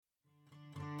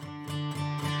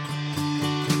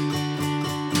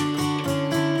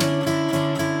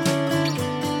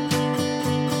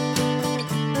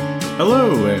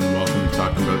Hello, and welcome to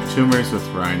Talking About Tumors with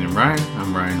Ryan and Ryan.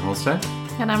 I'm Ryan Holstead.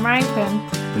 And I'm Ryan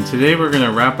Quinn. And today we're going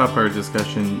to wrap up our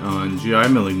discussion on GI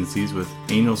malignancies with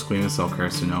anal squamous cell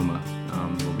carcinoma.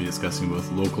 We'll be discussing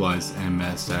both localized and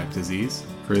metastatic disease.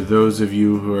 For those of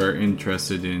you who are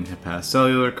interested in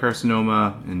hepatocellular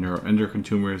carcinoma and neuroendocrine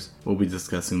tumors, we'll be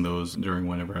discussing those during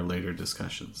one of our later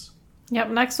discussions. Yep,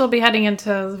 next we'll be heading into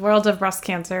the world of breast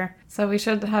cancer, so we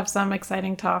should have some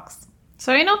exciting talks.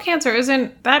 So anal cancer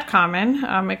isn't that common.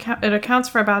 It accounts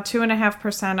for about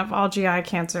 2.5% of all GI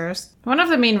cancers. One of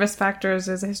the main risk factors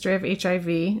is a history of HIV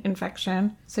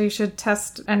infection. So you should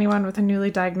test anyone with a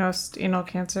newly diagnosed anal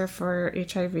cancer for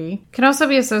HIV. It can also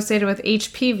be associated with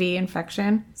HPV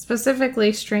infection,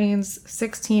 specifically strains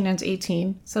 16 and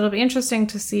 18. So it'll be interesting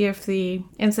to see if the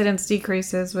incidence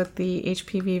decreases with the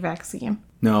HPV vaccine.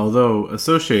 Now, although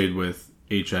associated with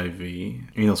HIV,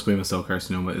 anal squamous cell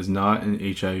carcinoma is not an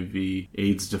HIV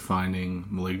AIDS-defining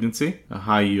malignancy. A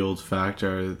high-yield fact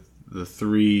are the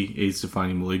three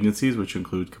AIDS-defining malignancies, which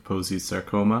include Kaposi's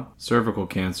sarcoma, cervical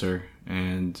cancer,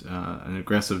 and an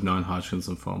aggressive non-Hodgkin's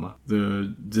lymphoma.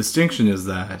 The distinction is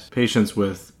that patients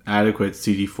with adequate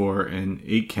CD4 and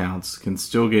 8 counts can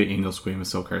still get anal squamous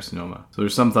cell carcinoma. So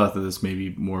there's some thought that this may be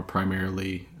more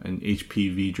primarily an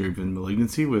HPV-driven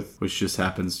malignancy which just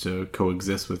happens to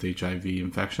coexist with HIV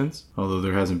infections, although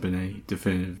there hasn't been any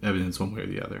definitive evidence one way or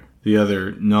the other. The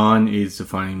other non-AIDS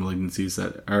defining malignancies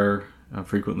that are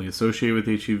frequently associated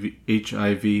with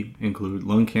HIV include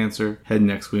lung cancer, head and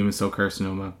neck squamous cell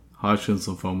carcinoma, Hodgkin's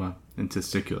lymphoma, and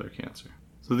testicular cancer.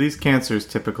 So these cancers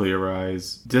typically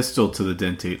arise distal to the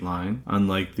dentate line,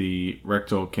 unlike the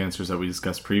rectal cancers that we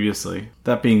discussed previously.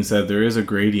 That being said, there is a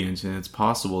gradient, and it's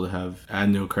possible to have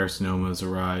adenocarcinomas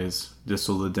arise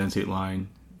distal to the dentate line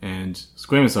and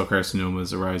squamous cell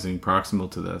carcinomas arising proximal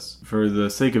to this. For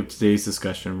the sake of today's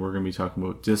discussion, we're going to be talking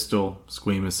about distal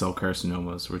squamous cell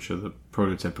carcinomas, which are the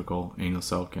prototypical anal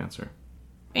cell cancer.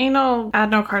 Anal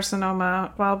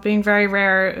adenocarcinoma, while being very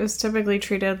rare, is typically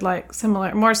treated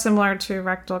more similar to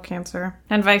rectal cancer,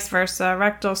 and vice versa.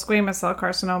 Rectal squamous cell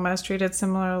carcinoma is treated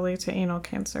similarly to anal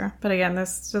cancer. But again,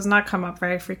 this does not come up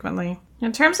very frequently.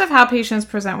 In terms of how patients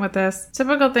present with this,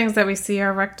 typical things that we see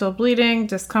are rectal bleeding,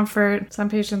 discomfort. Some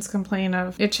patients complain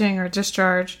of itching or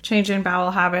discharge, change in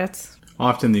bowel habits.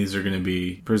 Often these are going to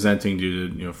be presenting due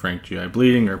to frank GI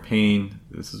bleeding or pain.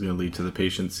 This is going to lead to the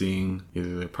patient seeing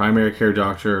either their primary care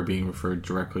doctor or being referred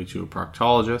directly to a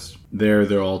proctologist. There,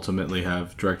 they'll ultimately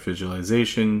have direct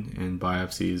visualization, and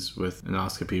biopsies with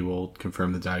endoscopy will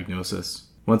confirm the diagnosis.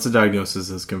 Once the diagnosis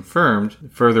is confirmed,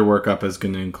 further workup is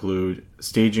going to include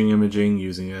staging imaging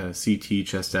using a CT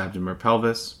chest, abdomen, or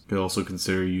pelvis. You could also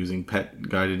consider using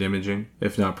PET-guided imaging.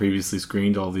 If not previously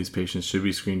screened, all of these patients should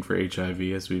be screened for HIV,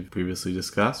 as we've previously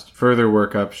discussed. Further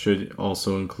workup should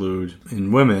also include,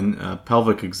 in women, a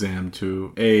pelvic exam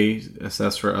to A,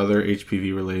 assess for other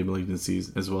HPV-related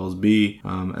malignancies, as well as B,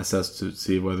 assess to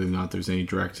see whether or not there's any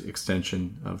direct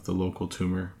extension of the local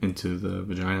tumor into the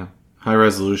vagina.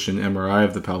 High-resolution MRI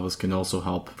of the pelvis can also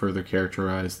help further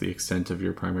characterize the extent of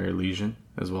your primary lesion,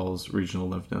 as well as regional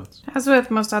lymph nodes. As with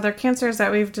most other cancers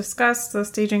that we've discussed, the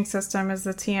staging system is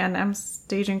the TNM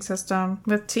staging system,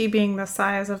 with T being the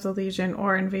size of the lesion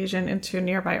or invasion into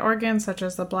nearby organs such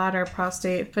as the bladder,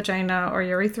 prostate, vagina, or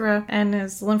urethra, and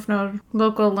is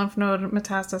local lymph node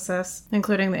metastasis,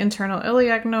 including the internal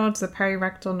iliac nodes, the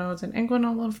perirectal nodes, and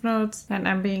inguinal lymph nodes, and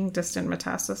M being distant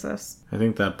metastasis. I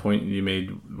think that point you made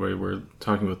where we're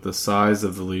talking about the size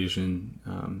of the lesion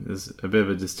is a bit of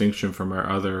a distinction from our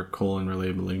other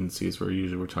colon-related malignancies, where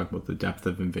usually we're talking about the depth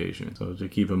of invasion. So to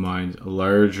keep in mind, a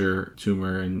larger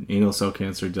tumor in anal cell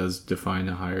cancer does define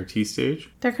a higher T stage.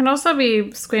 There can also be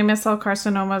squamous cell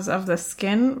carcinomas of the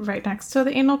skin right next to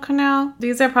the anal canal.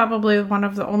 These are probably one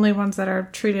of the only ones that are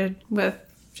treated with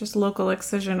just local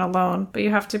excision alone, but you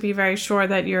have to be very sure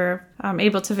that you're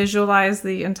able to visualize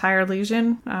the entire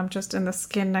lesion just in the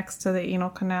skin next to the anal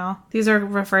canal. These are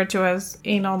referred to as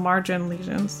anal margin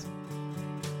lesions.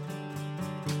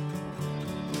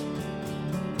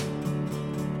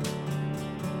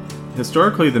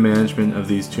 Historically, the management of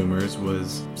these tumors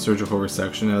was surgical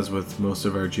resection, as with most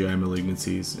of our GI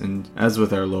malignancies, and as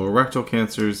with our lower rectal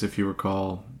cancers, if you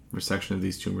recall, resection of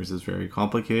these tumors is very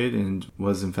complicated and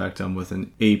was in fact done with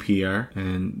an APR,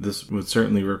 and this would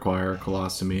certainly require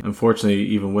colostomy. Unfortunately,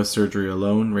 even with surgery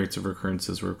alone, rates of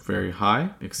recurrences were very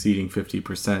high, exceeding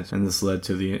 50%, and this led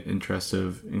to the interest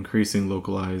of increasing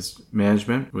localized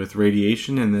management with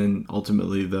radiation, and then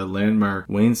ultimately the landmark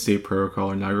Wayne State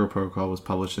Protocol or NIGRO Protocol was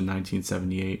published in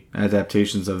 1978.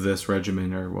 Adaptations of this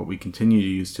regimen are what we continue to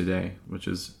use today, which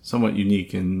is somewhat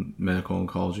unique in medical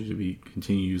oncology to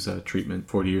continue to use that treatment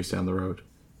 40 years down the road.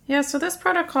 Yeah, so this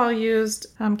protocol used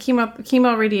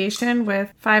chemo radiation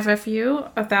with 5-FU,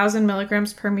 1,000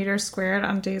 milligrams per meter squared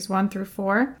on days 1 through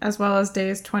 4, as well as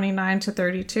days 29 to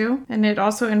 32. And it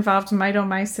also involved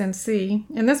mitomycin C.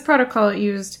 In this protocol, it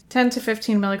used 10 to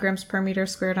 15 milligrams per meter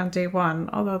squared on day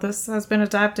 1, although this has been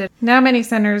adapted. Now many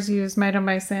centers use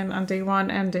mitomycin on day 1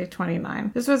 and day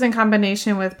 29. This was in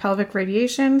combination with pelvic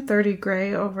radiation, 30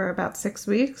 gray, over about 6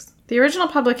 weeks. The original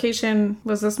publication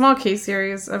was a small case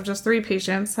series of just 3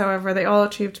 patients. However, they all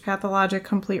achieved pathologic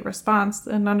complete response,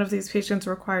 and none of these patients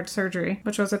required surgery,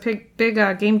 which was a big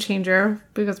game changer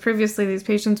because previously these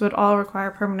patients would all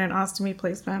require permanent ostomy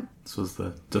placement. This was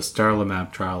the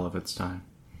dostarlimab trial of its time.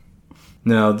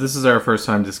 Now, this is our first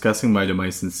time discussing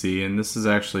mitomycin C, and this is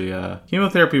actually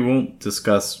chemotherapy we won't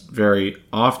discuss very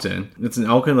often. It's an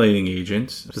alkylating agent,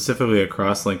 specifically a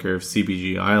cross-linker of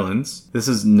CBG islands. This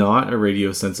is not a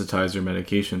radiosensitizer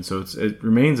medication, so it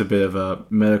remains a bit of a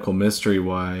medical mystery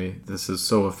why this is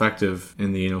so effective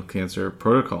in the anal cancer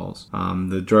protocols.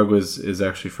 The drug is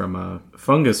actually from a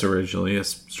fungus originally, a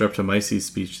Streptomyces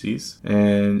species,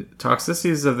 and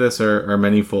toxicities of this are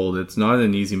manifold. It's not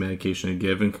an easy medication to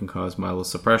give and can cause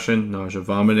myelosuppression, nausea,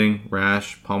 vomiting,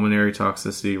 rash, pulmonary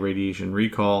toxicity, radiation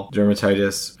recall,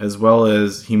 dermatitis, as well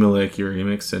as hemolytic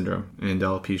uremic syndrome and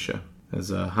alopecia. As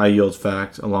a high-yield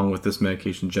fact, along with this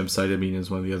medication, gemcitabine is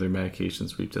one of the other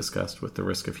medications we've discussed with the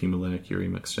risk of hemolytic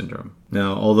uremic syndrome.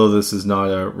 Now, although this is not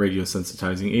a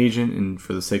radiosensitizing agent, and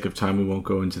for the sake of time we won't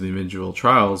go into the individual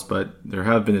trials, but there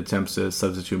have been attempts to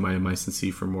substitute mitomycin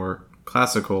C for more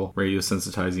classical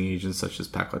radiosensitizing agents such as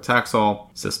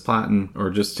paclitaxel, cisplatin, or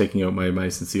just taking out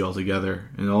mitomycin C altogether.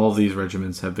 And all of these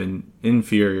regimens have been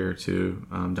inferior to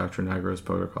Dr. Nigro's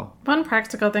protocol. One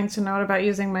practical thing to note about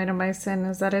using mitomycin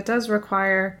is that it does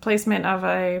require placement of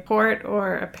a port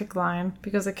or a PICC line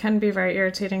because it can be very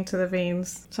irritating to the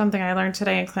veins. Something I learned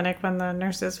today in clinic when the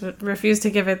nurses refused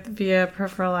to give it via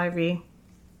peripheral IV.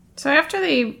 So after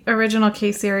the original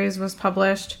case series was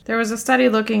published, there was a study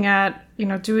looking at,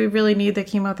 do we really need the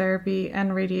chemotherapy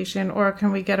and radiation, or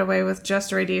can we get away with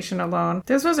just radiation alone?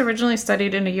 This was originally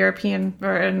studied in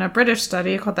a British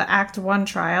study called the ACT-1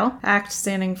 trial, ACT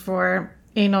standing for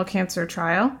Anal Cancer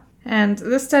Trial. And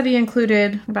this study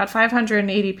included about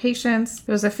 580 patients.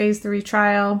 It was a phase 3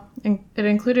 trial. It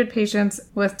included patients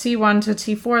with T1 to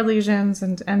T4 lesions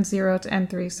and N0 to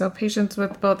N3, so patients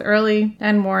with both early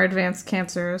and more advanced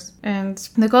cancers. And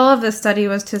the goal of this study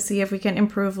was to see if we can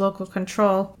improve local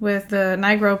control with the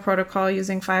Nigro protocol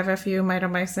using 5-FU,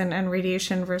 mitomycin, and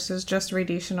radiation versus just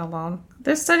radiation alone.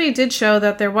 This study did show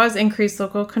that there was increased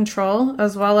local control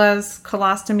as well as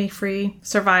colostomy-free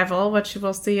survival, which you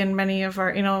will see in many of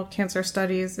our anal cancer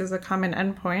studies is a common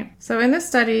endpoint. So in this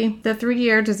study, the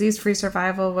 3-year disease-free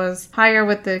survival was higher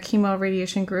with the chemo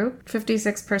radiation group,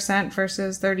 56%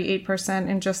 versus 38%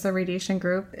 in just the radiation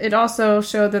group. It also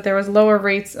showed that there was lower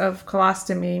rates of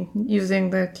colostomy using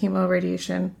the chemo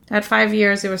radiation. At 5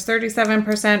 years, it was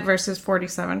 37% versus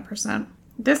 47%.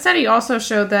 This study also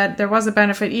showed that there was a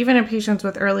benefit even in patients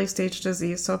with early stage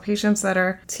disease, so patients that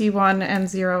are T1,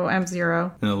 N0,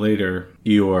 M0. In a later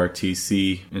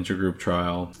EORTC intergroup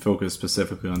trial focused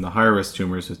specifically on the high-risk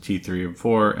tumors with T3 and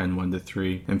 4 and 1 to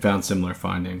 3 and found similar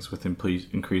findings with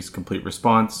increased complete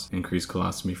response, increased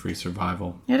colostomy-free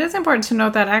survival. It is important to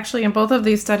note that actually in both of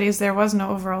these studies there was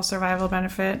no overall survival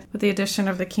benefit with the addition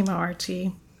of the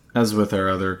chemo-RT. As with our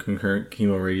other concurrent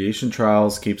chemoradiation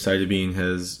trials, capecitabine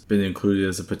has been included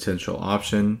as a potential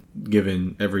option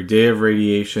given every day of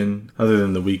radiation, other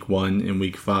than the week 1 and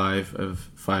week 5 of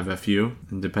 5-FU.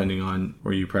 And depending on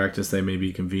where you practice, they may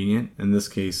be convenient. In this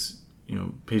case,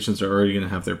 patients are already going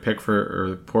to have their pick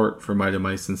or port for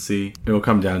mitomycin C. It will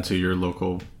come down to your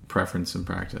local preference and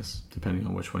practice, depending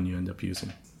on which one you end up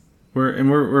using.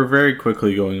 We're very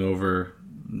quickly going over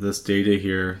this data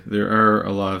here. There are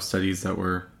a lot of studies that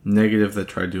were negative that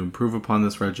tried to improve upon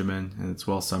this regimen, and it's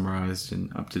well summarized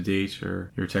and up to date,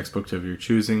 or your textbook of your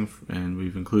choosing, and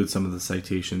we've included some of the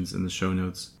citations in the show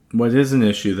notes. What is an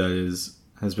issue that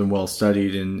has been well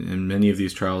studied, and many of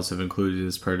these trials have included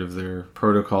as part of their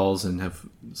protocols and have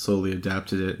slowly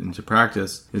adapted it into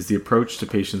practice, is the approach to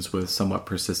patients with somewhat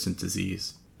persistent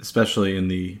disease. Especially in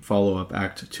the follow-up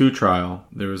ACT-2 trial,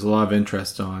 there was a lot of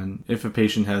interest on if a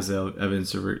patient has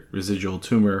evidence of residual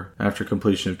tumor after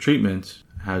completion of treatment,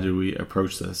 how do we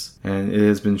approach this? And it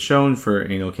has been shown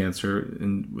for anal cancer,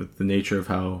 and with the nature of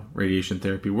how radiation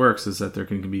therapy works, is that there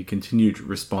can be continued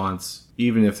response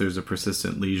even if there's a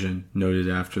persistent lesion noted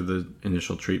after the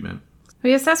initial treatment.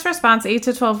 We assess response 8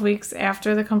 to 12 weeks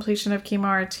after the completion of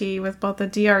chemo-RT with both the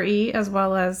DRE as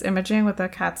well as imaging with a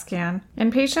CAT scan.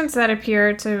 In patients that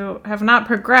appear to have not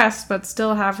progressed but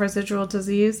still have residual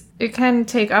disease, it can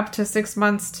take up to 6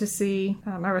 months to see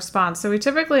a response. So we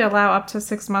typically allow up to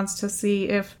 6 months to see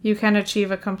if you can achieve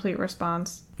a complete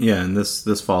response. Yeah, and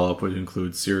this follow-up would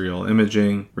include serial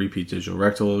imaging, repeat digital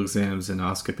rectal exams,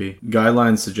 endoscopy.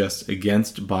 Guidelines suggest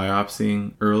against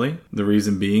biopsying early. The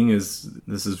reason being is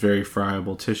this is very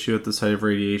friable tissue at the site of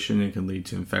radiation and can lead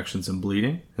to infections and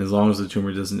bleeding. As long as the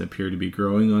tumor doesn't appear to be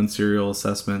growing on serial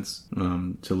assessments,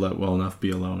 to let well enough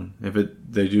be alone. If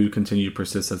they do continue to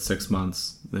persist at 6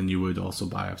 months, then you would also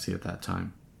biopsy at that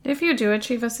time. If you do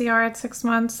achieve a CR at 6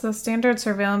 months, the standard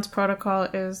surveillance protocol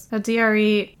is a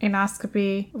DRE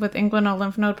anoscopy with inguinal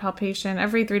lymph node palpation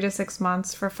every 3 to 6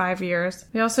 months for 5 years.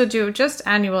 We also do just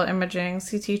annual imaging,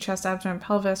 CT, chest, abdomen,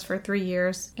 pelvis for 3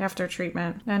 years after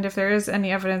treatment. And if there is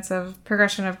any evidence of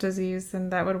progression of disease, then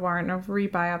that would warrant a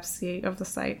rebiopsy of the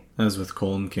site. As with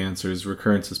colon cancers,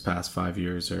 recurrences past 5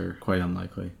 years are quite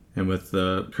unlikely. And with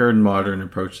the current modern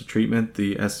approach to treatment,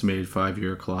 the estimated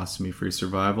 5-year colostomy-free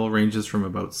survival ranges from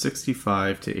about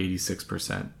 65 to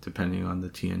 86%, depending on the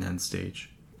TNN stage.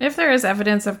 If there is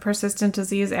evidence of persistent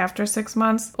disease after 6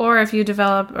 months, or if you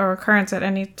develop a recurrence at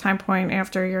any time point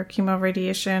after your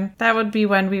chemoradiation, that would be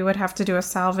when we would have to do a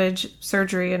salvage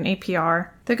surgery and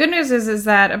APR. The good news is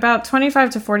that about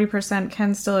 25 to 40%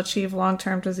 can still achieve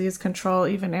long-term disease control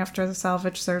even after the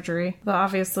salvage surgery, though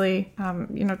obviously,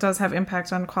 it does have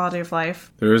impact on quality of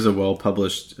life. There is a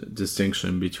well-published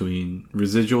distinction between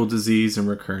residual disease and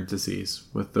recurrent disease,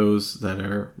 with those that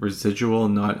are residual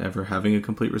not ever having a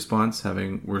complete response,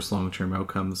 having worse long-term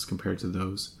outcomes compared to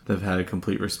those that have had a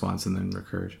complete response and then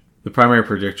recurred. The primary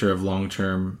predictor of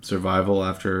long-term survival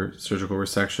after surgical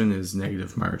resection is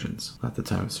negative margins at the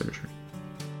time of surgery.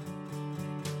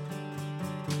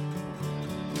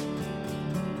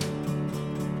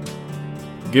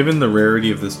 Given the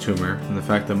rarity of this tumor and the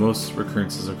fact that most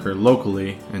recurrences occur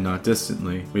locally and not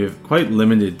distantly, we have quite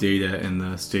limited data in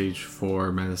the stage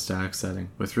 4 metastatic setting,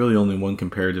 with really only one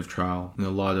comparative trial and a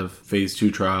lot of phase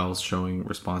 2 trials showing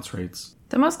response rates.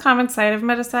 The most common site of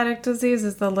metastatic disease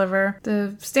is the liver.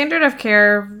 The standard of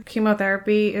care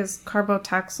chemotherapy is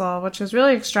carbotaxol, which is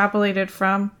really extrapolated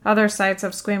from other sites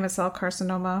of squamous cell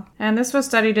carcinoma. And this was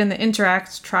studied in the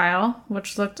INTERACT trial,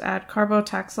 which looked at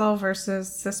carbotaxol versus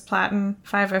cisplatin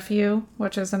 5-FU,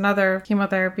 which is another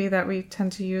chemotherapy that we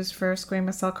tend to use for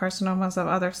squamous cell carcinomas of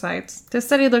other sites. This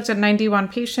study looked at 91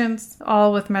 patients,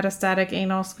 all with metastatic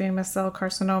anal squamous cell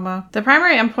carcinoma. The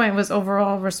primary endpoint was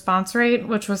overall response rate,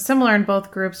 which was similar in both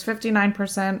groups,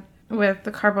 59% with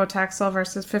the carbotaxol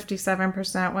versus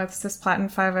 57% with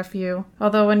cisplatin 5-FU.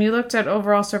 Although when you looked at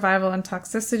overall survival and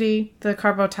toxicity, the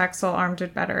carbotaxol arm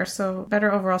did better. So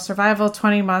better overall survival,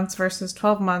 20 months versus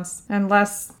 12 months, and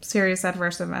less serious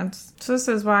adverse events. So this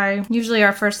is why usually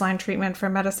our first-line treatment for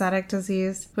metastatic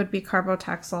disease would be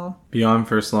carbotaxol. Beyond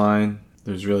first line,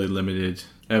 there's really limited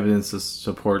evidence to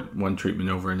support one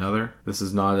treatment over another. This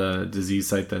is not a disease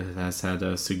site that has had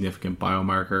a significant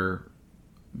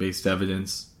biomarker-based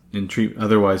evidence. In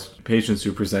otherwise, patients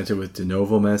who presented with de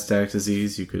novo metastatic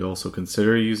disease, you could also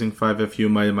consider using 5-FU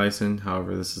mitomycin.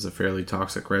 However, this is a fairly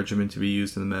toxic regimen to be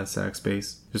used in the metastatic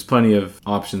space. There's plenty of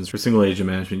options for single-agent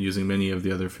management using many of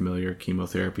the other familiar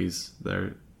chemotherapies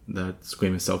that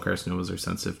squamous cell carcinomas are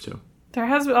sensitive to. There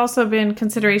has also been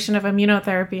consideration of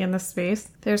immunotherapy in this space.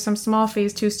 There's some small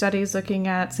phase 2 studies looking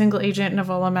at single-agent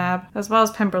nivolumab as well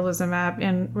as pembrolizumab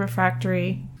in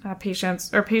refractory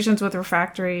patients or patients with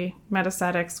refractory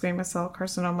metastatic squamous cell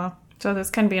carcinoma. So this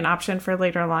can be an option for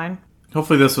later line.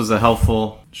 Hopefully this was a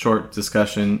helpful short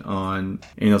discussion on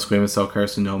anal squamous cell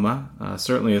carcinoma.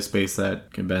 Certainly a space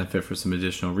that can benefit from some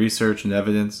additional research and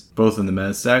evidence, both in the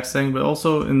metastatic setting, but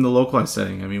also in the localized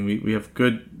setting. I mean, we have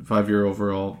good 5-year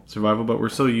overall survival, but we're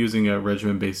still using a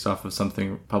regimen based off of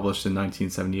something published in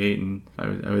 1978, and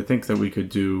I would think that we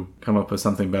could come up with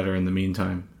something better in the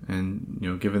meantime. And,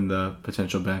 given the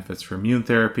potential benefits for immune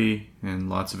therapy and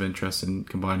lots of interest in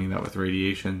combining that with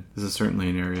radiation, this is certainly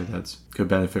an area that could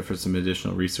benefit from some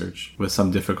additional research with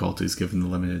some difficulties given the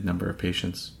limited number of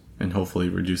patients and hopefully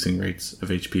reducing rates of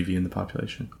HPV in the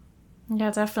population. Yeah,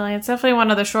 definitely. It's definitely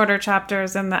one of the shorter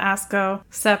chapters in the ASCO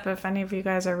SEP, if any of you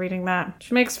guys are reading that.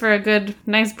 Which makes for a good,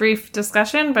 nice, brief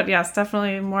discussion, but yes,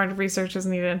 definitely more research is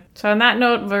needed. So on that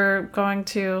note, we're going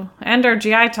to end our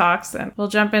GI talks, and we'll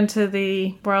jump into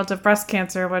the world of breast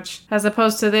cancer, which, as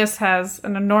opposed to this, has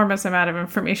an enormous amount of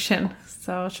information.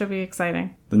 So it should be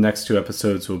exciting. The next 2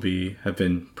 episodes have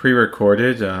been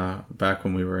pre-recorded back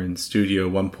when we were in Studio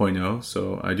 1.0,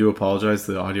 so I do apologize.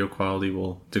 The audio quality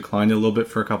will decline a little bit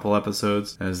for a couple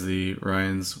episodes as the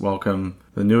Ryans welcome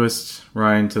the newest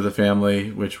Ryan to the family,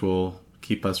 which will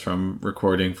keep us from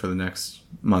recording for the next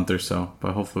month or so.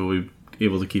 But hopefully we'll be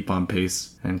able to keep on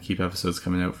pace and keep episodes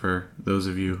coming out for those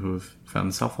of you who have found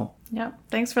this helpful. Yep.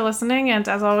 Thanks for listening, and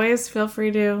as always, feel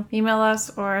free to email us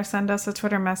or send us a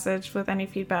Twitter message with any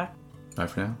feedback. Bye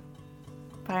for now.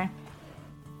 Bye.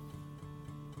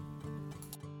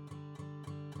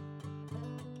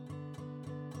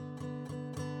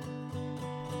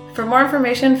 For more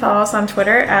information, follow us on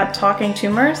Twitter at Talking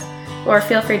Tumors, or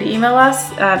feel free to email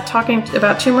us at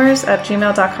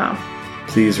talkingabouttumors@gmail.com.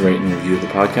 Please rate and review the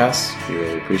podcast. We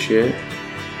really appreciate it.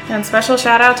 And special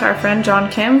shout out to our friend John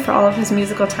Kim for all of his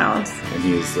musical talents. And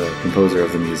he is the composer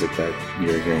of the music that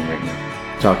you're hearing right now.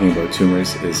 Talking About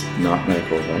Tumors is not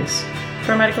medical advice.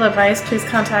 For medical advice, please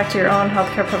contact your own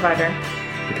healthcare provider.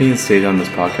 Opinions stated on this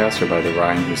podcast are by the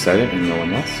Ryan who said it and no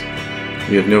one else.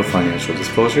 We have no financial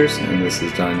disclosures, and this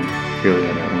is done purely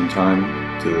on our own time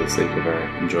to the sake of our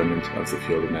enjoyment of the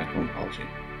field of medical oncology.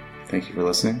 Thank you for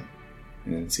listening,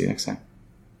 and see you next time.